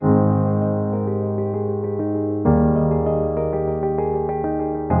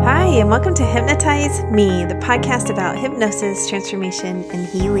Hi, and welcome to Hypnotize Me, the podcast about hypnosis, transformation, and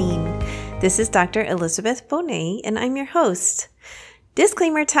healing. This is Dr. Elizabeth Bonet, and I'm your host.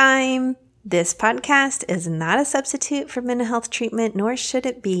 Disclaimer time. This podcast is not a substitute for mental health treatment, nor should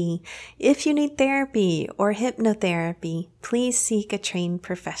it be. If you need therapy or hypnotherapy, please seek a trained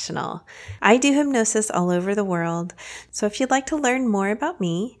professional. I do hypnosis all over the world, so if you'd like to learn more about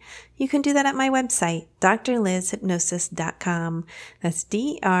me, you can do that at my website, drlizhypnosis.com. That's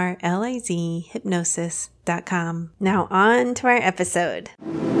DRLIZ hypnosis.com. Now on to our episode.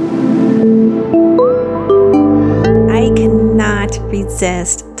 I cannot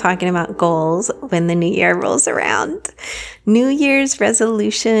resist talking about goals when the new year rolls around. New Year's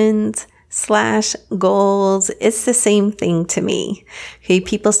resolutions / goals, it's the same thing to me. Okay,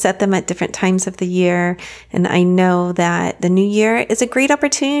 people set them at different times of the year, and I know that the new year is a great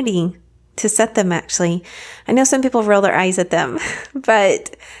opportunity to set them actually. I know some people roll their eyes at them,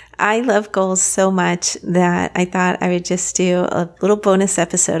 but I love goals so much that I thought I would just do a little bonus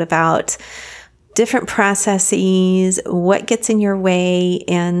episode about different processes, what gets in your way,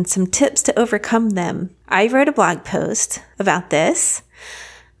 and some tips to overcome them. I wrote a blog post about this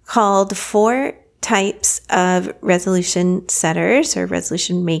called 4 Types of Resolution Setters or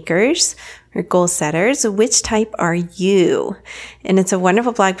Resolution Makers or Goal Setters. Which type are you? And it's a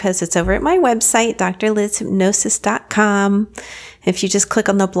wonderful blog post. It's over at my website, drlizhypnosis.com. If you just click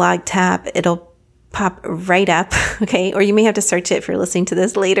on the blog tab, it'll pop right up, okay? Or you may have to search it if you're listening to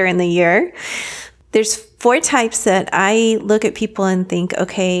this later in the year. There's 4 types that I look at people and think,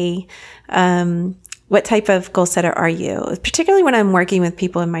 okay, what type of goal setter are you? Particularly when I'm working with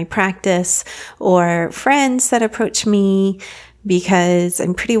people in my practice or friends that approach me because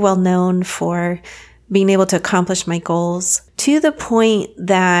I'm pretty well known for being able to accomplish my goals to the point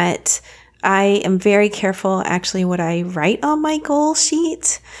that I am very careful actually what I write on my goal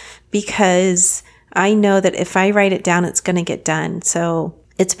sheet because I know that if I write it down, it's going to get done. So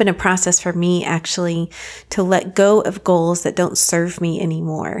it's been a process for me actually to let go of goals that don't serve me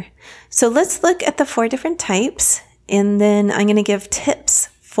anymore. So let's look at the 4 different types, and then I'm going to give tips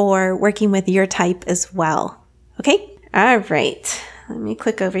for working with your type as well. Okay? All right. Let me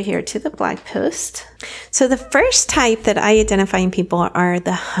click over here to the blog post. So the first type that I identify in people are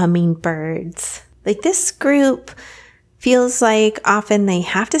the hummingbirds. Like this group feels like often they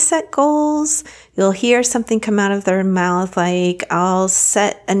have to set goals. You'll hear something come out of their mouth like, I'll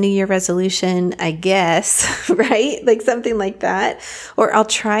set a New Year resolution, I guess, right? Like something like that. Or I'll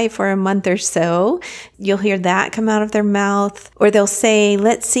try for a month or so. You'll hear that come out of their mouth. Or they'll say,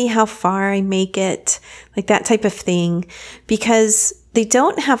 let's see how far I make it. Like that type of thing. Because they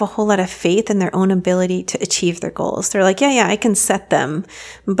don't have a whole lot of faith in their own ability to achieve their goals. They're like, yeah, I can set them,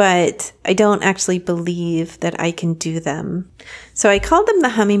 but I don't actually believe that I can do them. So I call them the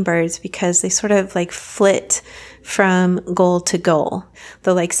hummingbirds because they sort of like flit from goal to goal.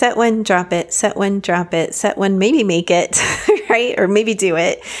 They'll like set one, drop it, set one, drop it, set one, maybe make it, right? Or maybe do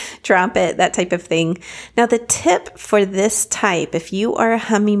it, drop it, that type of thing. Now the tip for this type, if you are a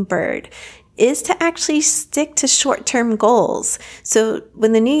hummingbird, is to actually stick to short-term goals. So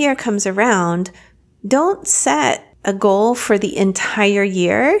when the new year comes around, don't set a goal for the entire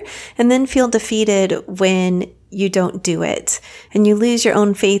year and then feel defeated when you don't do it. And you lose your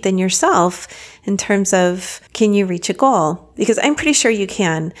own faith in yourself in terms of, can you reach a goal? Because I'm pretty sure you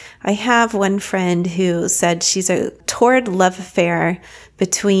can. I have one friend who said she's a torrid love affair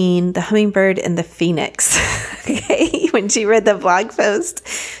between the hummingbird and the phoenix. Okay. When she read the blog post,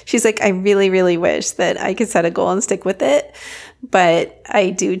 she's like, I really, really wish that I could set a goal and stick with it. But I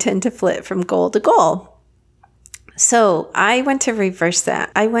do tend to flit from goal to goal. So I want to reverse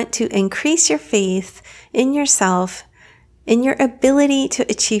that. I want to increase your faith in yourself, in your ability to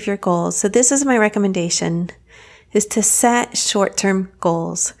achieve your goals. So this is my recommendation, is to set short-term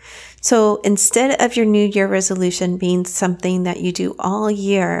goals. So instead of your New Year resolution being something that you do all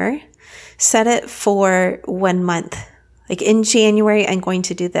year, set it for 1 month. Like in January, I'm going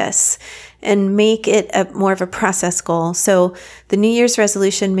to do this, and make it more of a process goal. So the New Year's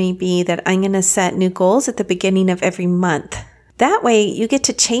resolution may be that I'm going to set new goals at the beginning of every month. That way you get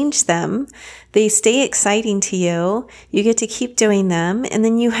to change them. They stay exciting to you. You get to keep doing them. And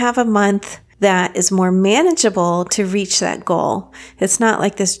then you have a month that is more manageable to reach that goal. It's not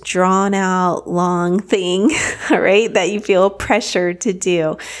like this drawn out long thing, right? That you feel pressured to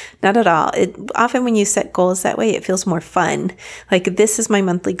do. Not at all. Often when you set goals that way, it feels more fun. Like this is my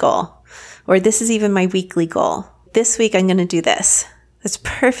monthly goal, or this is even my weekly goal. This week I'm going to do this. That's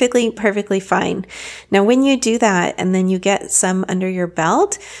perfectly fine. Now, when you do that and then you get some under your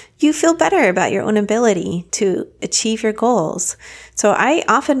belt, you feel better about your own ability to achieve your goals. So I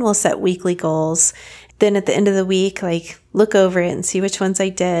often will set weekly goals. Then at the end of the week, like look over it and see which ones I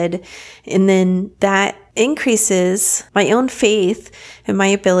did. And then that increases my own faith and my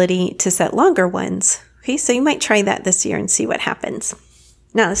ability to set longer ones. Okay, so you might try that this year and see what happens.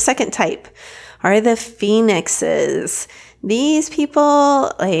 Now, the second type are the phoenixes. These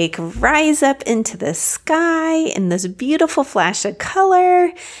people like rise up into the sky in this beautiful flash of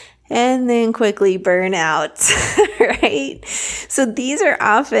color and then quickly burn out, right? So these are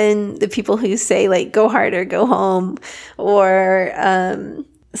often the people who say like, go hard or go home, or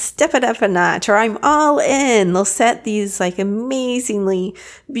step it up a notch, or I'm all in. They'll set these like amazingly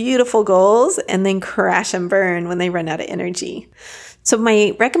beautiful goals and then crash and burn when they run out of energy. So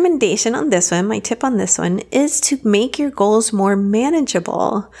my recommendation on this one, my tip on this one, is to make your goals more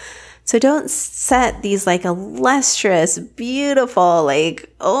manageable. So don't set these like illustrious, beautiful,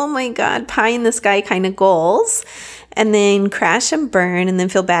 like, oh my God, pie in the sky kind of goals, and then crash and burn and then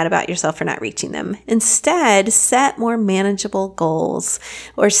feel bad about yourself for not reaching them. Instead, set more manageable goals,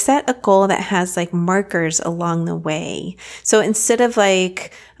 or set a goal that has like markers along the way. So instead of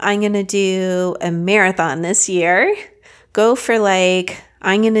like, I'm going to do a marathon this year, go for like,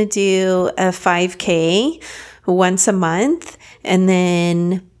 I'm going to do a 5K once a month. And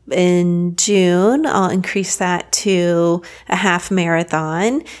then in June, I'll increase that to a half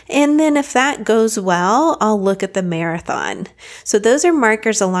marathon. And then if that goes well, I'll look at the marathon. So those are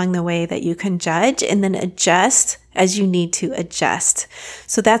markers along the way that you can judge and then adjust as you need to adjust.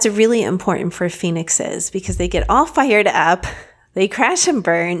 So that's really important for phoenixes because they get all fired up. They crash and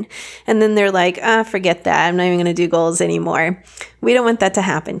burn, and then they're like, forget that. I'm not even going to do goals anymore. We don't want that to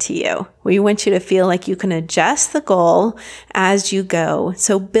happen to you. We want you to feel like you can adjust the goal as you go.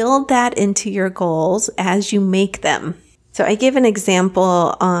 So build that into your goals as you make them. So I give an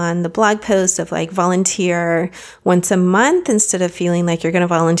example on the blog post of like volunteer once a month instead of feeling like you're going to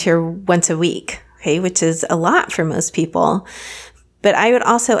volunteer once a week, okay, which is a lot for most people. But I would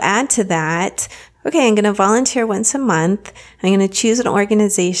also add to that, okay, I'm going to volunteer once a month. I'm going to choose an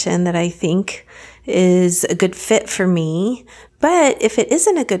organization that I think is a good fit for me. But if it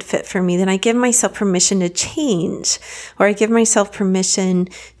isn't a good fit for me, then I give myself permission to change, or I give myself permission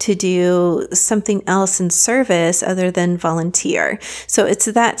to do something else in service other than volunteer. So it's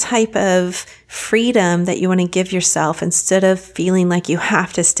that type of freedom that you want to give yourself instead of feeling like you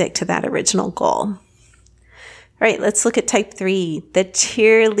have to stick to that original goal. All right, let's look at type 3, the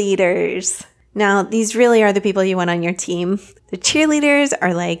cheerleaders. Now, these really are the people you want on your team. The cheerleaders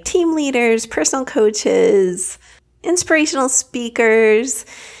are like team leaders, personal coaches, inspirational speakers.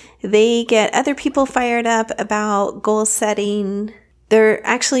 They get other people fired up about goal setting. They're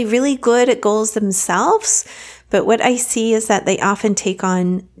actually really good at goals themselves, but what I see is that they often take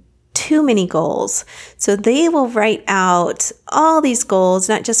on too many goals. So they will write out all these goals,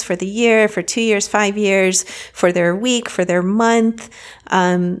 not just for the year, for 2 years, 5 years, for their week, for their month,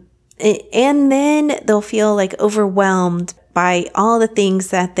 and then they'll feel like overwhelmed by all the things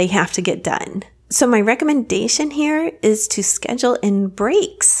that they have to get done. So my recommendation here is to schedule in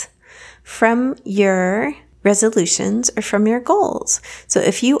breaks from your resolutions or from your goals. So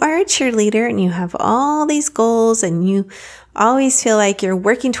if you are a cheerleader and you have all these goals and you always feel like you're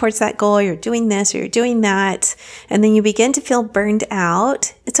working towards that goal, you're doing this or you're doing that, and then you begin to feel burned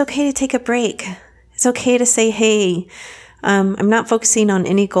out, it's okay to take a break. It's okay to say, hey, I'm not focusing on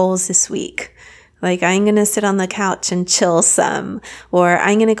any goals this week. Like I'm going to sit on the couch and chill some, or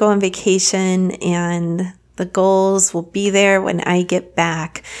I'm going to go on vacation and the goals will be there when I get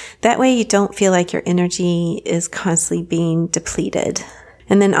back. That way you don't feel like your energy is constantly being depleted.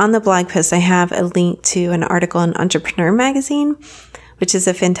 And then on the blog post, I have a link to an article in Entrepreneur Magazine, which is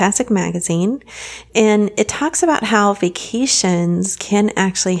a fantastic magazine. And it talks about how vacations can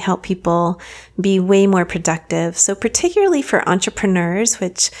actually help people be way more productive. So particularly for entrepreneurs,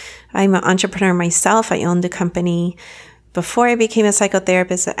 which I'm an entrepreneur myself, I owned a company before I became a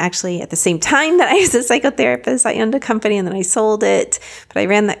psychotherapist. Actually, at the same time that I was a psychotherapist, I owned a company and then I sold it. But I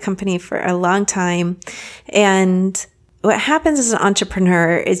ran that company for a long time. And what happens as an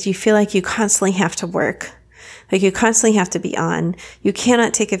entrepreneur is you feel like you constantly have to work. Like you constantly have to be on. You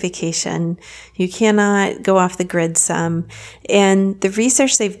cannot take a vacation. You cannot go off the grid some. And the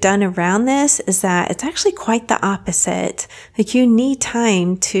research they've done around this is that it's actually quite the opposite. Like you need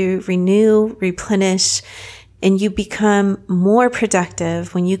time to renew, replenish, and you become more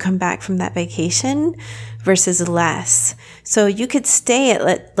productive when you come back from that vacation versus less. So you could stay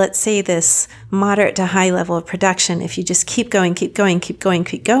at, let's say, this moderate to high level of production if you just keep going.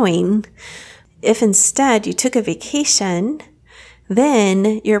 If instead you took a vacation,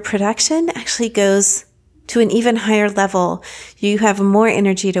 then your production actually goes to an even higher level. You have more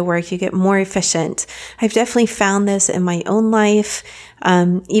energy to work. You get more efficient. I've definitely found this in my own life.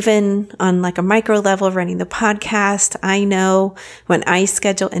 Even on like a micro level, running the podcast, I know when I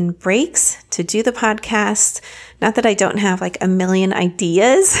schedule in breaks to do the podcast, not that I don't have like a million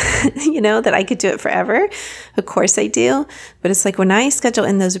ideas, that I could do it forever. Of course I do. But it's like when I schedule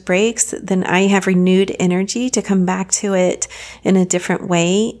in those breaks, then I have renewed energy to come back to it in a different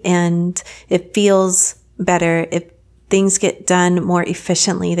way. And it feels better. If things get done more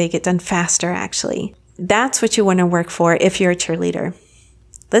efficiently, they get done faster, actually. That's what you want to work for if you're a cheerleader.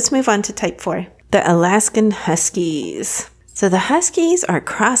 Let's move on to type 4, the Alaskan Huskies. So the Huskies are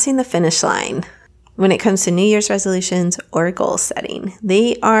crossing the finish line when it comes to New Year's resolutions or goal setting.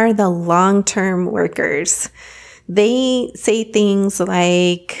 They are the long-term workers. They say things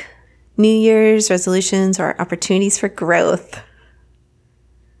like New Year's resolutions are opportunities for growth.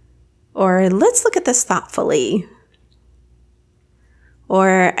 Or let's look at this thoughtfully.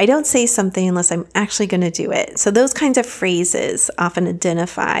 Or I don't say something unless I'm actually going to do it. So those kinds of phrases often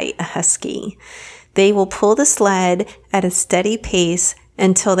identify a husky. They will pull the sled at a steady pace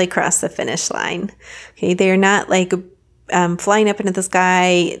until they cross the finish line. Okay, they're not like flying up into the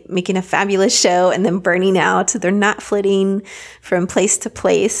sky, making a fabulous show and then burning out. They're not flitting from place to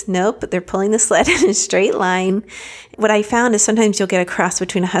place. Nope, they're pulling the sled in a straight line. What I found is sometimes you'll get a cross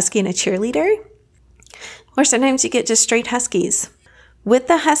between a husky and a cheerleader, or sometimes you get just straight huskies. With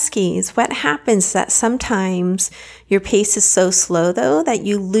the huskies, what happens is that sometimes your pace is so slow, though, that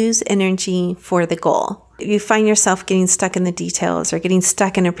you lose energy for the goal. You find yourself getting stuck in the details or getting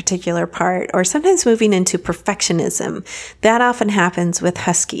stuck in a particular part, or sometimes moving into perfectionism. That often happens with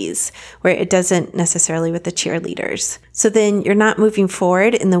huskies, where it doesn't necessarily with the cheerleaders. So then you're not moving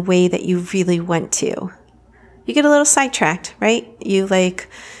forward in the way that you really want to. You get a little sidetracked, right? You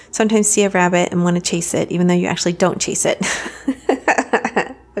sometimes see a rabbit and want to chase it, even though you actually don't chase it.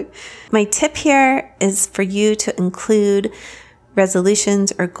 My tip here is for you to include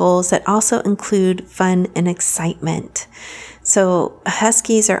resolutions or goals that also include fun and excitement. So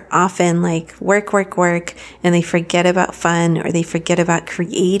huskies are often like work, and they forget about fun, or they forget about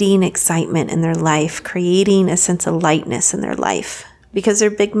creating excitement in their life, creating a sense of lightness in their life, because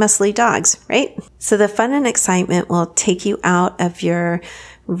they're big, muscly dogs, right? So the fun and excitement will take you out of your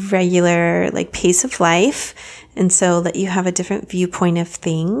regular pace of life, and so that you have a different viewpoint of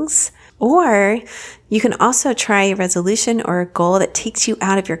things. Or you can also try a resolution or a goal that takes you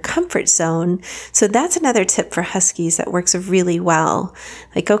out of your comfort zone. So that's another tip for huskies that works really well.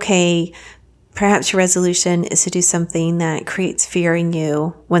 Okay, perhaps your resolution is to do something that creates fear in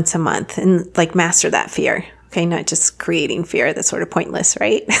you once a month and master that fear. Okay, not just creating fear. That's sort of pointless,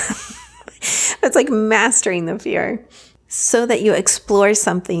 right? It's like mastering the fear so that you explore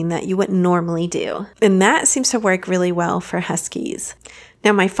something that you wouldn't normally do. And that seems to work really well for huskies.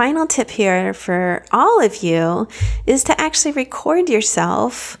 Now, my final tip here for all of you is to actually record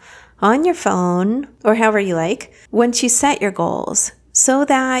yourself on your phone or however you like once you set your goals, so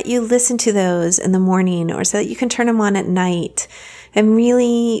that you listen to those in the morning, or so that you can turn them on at night and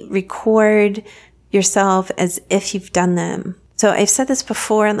really record yourself as if you've done them. So I've said this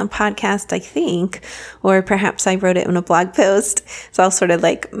before on the podcast, I think, or perhaps I wrote it in a blog post. It's all sort of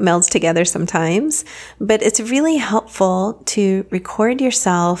melds together sometimes, but it's really helpful to record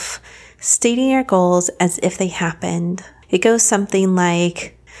yourself stating your goals as if they happened. It goes something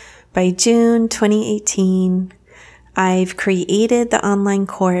like, by June 2018, I've created the online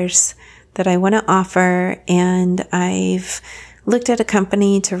course that I want to offer, and I've looked at a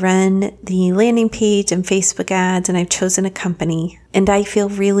company to run the landing page and Facebook ads, and I've chosen a company. And I feel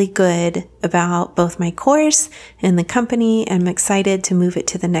really good about both my course and the company, and I'm excited to move it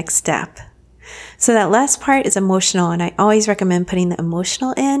to the next step. So that last part is emotional, and I always recommend putting the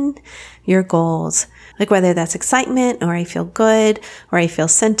emotional in your goals. Whether that's excitement, or I feel good, or I feel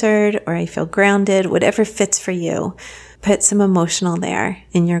centered, or I feel grounded, whatever fits for you. Put some emotional there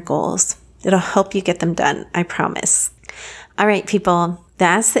in your goals. It'll help you get them done, I promise. All right, people,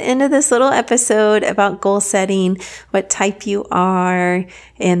 that's the end of this little episode about goal setting, what type you are,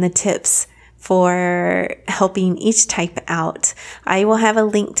 and the tips for helping each type out. I will have a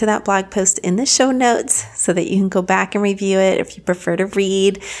link to that blog post in the show notes so that you can go back and review it. If you prefer to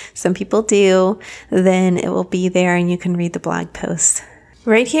read, some people do, then it will be there and you can read the blog post.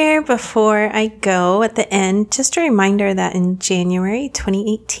 Right here before I go at the end, just a reminder that in January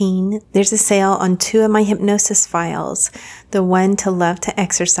 2018, there's a sale on 2 of my hypnosis files. The one to Love to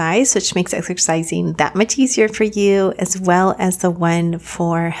Exercise, which makes exercising that much easier for you, as well as the one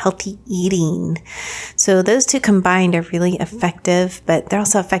for healthy eating. So those 2 combined are really effective, but they're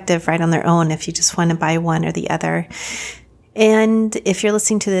also effective right on their own if you just want to buy one or the other. And if you're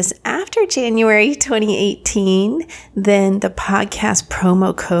listening to this after January 2018, then the podcast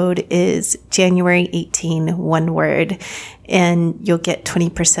promo code is January 18, one word, and you'll get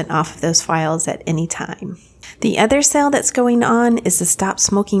 20% off of those files at any time. The other sale that's going on is the Stop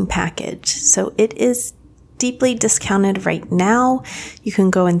Smoking package. So it is deeply discounted right now. You can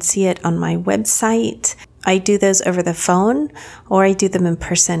go and see it on my website. I do those over the phone, or I do them in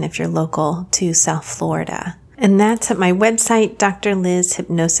person if you're local to South Florida. And that's at my website,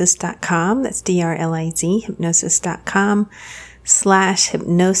 drlizhypnosis.com. That's DRLIZ,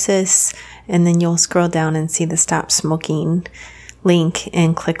 hypnosis.com/hypnosis. And then you'll scroll down and see the Stop Smoking link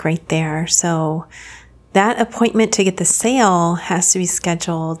and click right there. So that appointment to get the sale has to be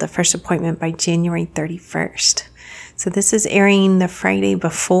scheduled, the first appointment, by January 31st. So this is airing the Friday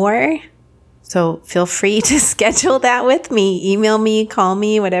before. So feel free to schedule that with me. Email me, call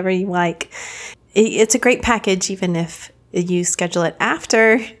me, whatever you like. It's a great package, even if you schedule it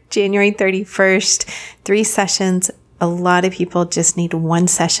after January 31st, 3 sessions. A lot of people just need 1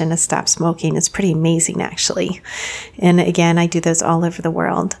 session to stop smoking. It's pretty amazing, actually. And again, I do those all over the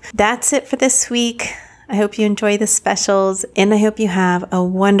world. That's it for this week. I hope you enjoy the specials, and I hope you have a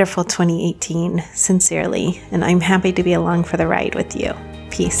wonderful 2018, sincerely. And I'm happy to be along for the ride with you.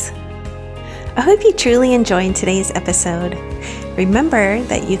 Peace. I hope you truly enjoyed today's episode. Remember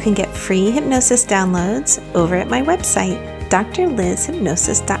that you can get free hypnosis downloads over at my website,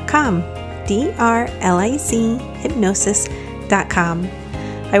 drlizhypnosis.com, drlizhypnosis.com.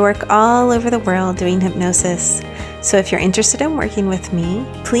 I work all over the world doing hypnosis. So if you're interested in working with me,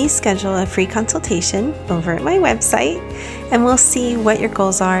 please schedule a free consultation over at my website, and we'll see what your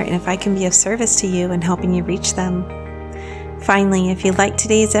goals are and if I can be of service to you in helping you reach them. Finally, if you liked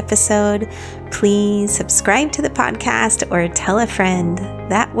today's episode, please subscribe to the podcast or tell a friend.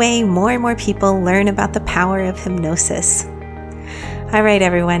 That way, more and more people learn about the power of hypnosis. All right,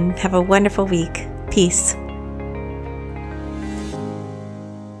 everyone, have a wonderful week. Peace.